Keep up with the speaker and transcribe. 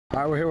All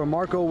right, we're here with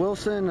Marco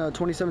Wilson,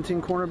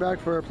 2017 cornerback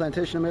for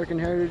Plantation American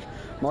Heritage.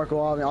 Marco,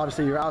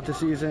 obviously you're out this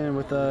season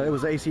with it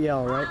was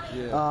ACL, right?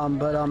 Yeah.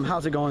 But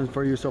how's it going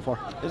for you so far?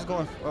 It's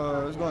going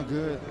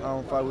good.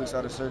 5 weeks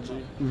out of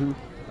surgery. Mm-hmm.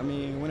 I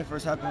mean, when it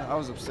first happened, I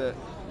was upset,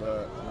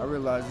 but I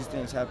realized these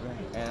things happen,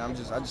 and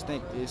I just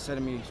think it's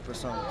setting me up for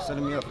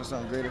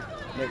something greater.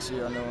 Next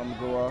year, I know I'm gonna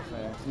go off,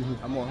 and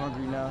I'm more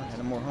hungry now, and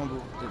I'm more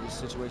humble that this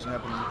situation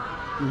happened to me.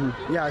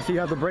 Mm-hmm. Yeah, I see you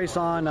have the brace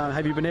on.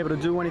 Have you been able to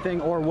do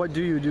anything, or what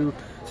do you do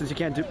since you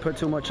can't put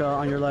too much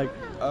on your leg?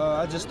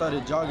 I just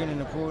started jogging in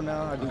the pool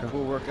now. I do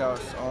pool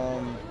workouts.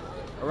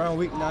 Around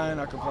week 9,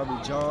 I could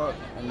probably jog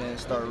and then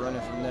start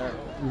running from there.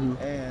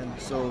 And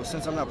so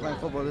since I'm not playing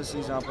football this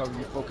season, I'll probably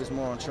be focused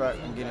more on track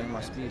and getting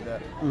my speed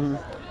back.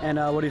 And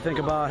what do you think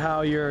about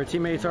how your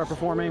teammates are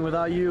performing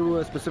without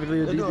you,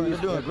 specifically the DBs? They're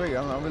doing great.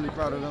 I'm really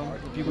proud of them.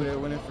 The people that are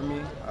winning for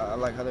me, I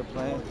like how they're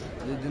playing.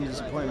 They didn't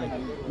disappoint me.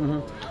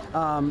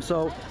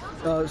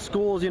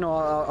 Schools,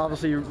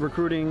 obviously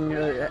recruiting,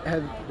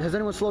 has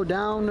anyone slowed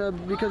down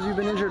because you've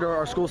been injured, or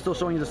are schools still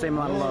showing you the same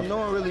amount of love? No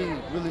one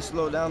really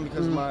slowed down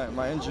because of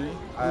my injury.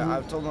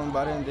 I've told them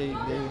about it, and they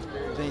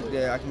think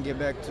that I can get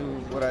back to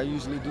what I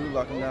usually do,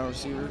 locking down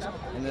receivers,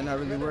 and they're not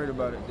really worried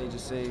about it. They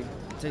just say,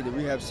 take the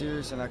rehab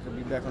serious, and I could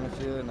be back on the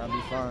field, and I'll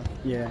be fine.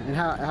 Yeah, and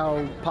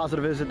how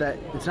positive is it that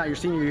it's not your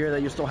senior year,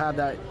 that you still have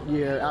that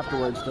year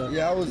afterwards?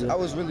 I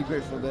was really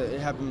grateful that it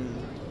happened.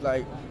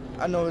 Like,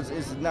 I know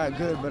it's not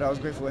good, but I was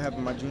grateful it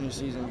happened my junior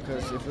season,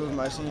 because if it was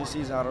my senior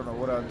season, I don't know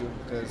what I'd do,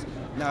 because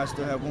now I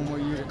still have one more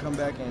year to come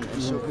back and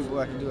show people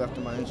what I can do after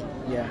my injury.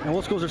 Yeah, and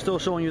what schools are still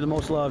showing you the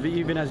most love,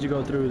 even as you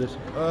go through this?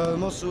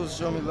 Most schools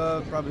show me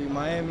love, probably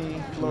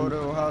Miami, Florida,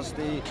 Ohio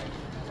State,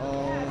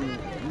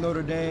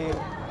 Notre Dame,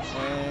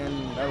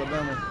 and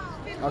Alabama.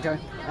 Okay,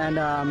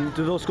 and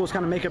do those schools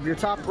kind of make up your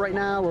top right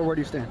now, or where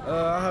do you stand?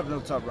 I have no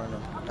top right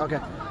now. Okay,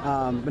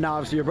 but now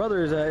obviously your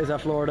brother is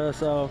at Florida,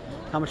 so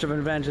how much of an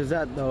advantage is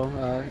that, though,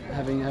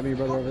 having your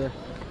brother over there?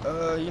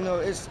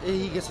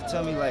 He gets to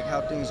tell me like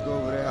how things go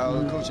over there, how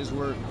the coaches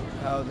work,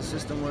 how the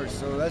system works.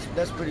 So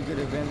that's pretty good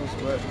advantage.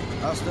 But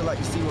I'll still like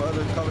to see what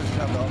other colleges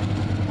have to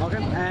offer.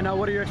 Okay. And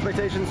what are your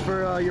expectations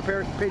for your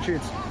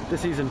Patriots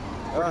this season?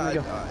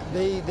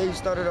 They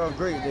started off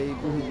great. They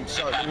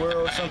shocked the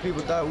world. Some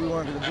people thought we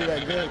weren't going to do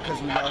that good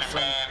because we lost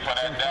some 5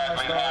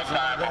 stars and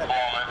all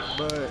that.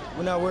 But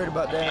we're not worried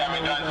about that. I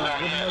mean,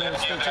 we're going to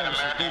state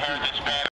championship.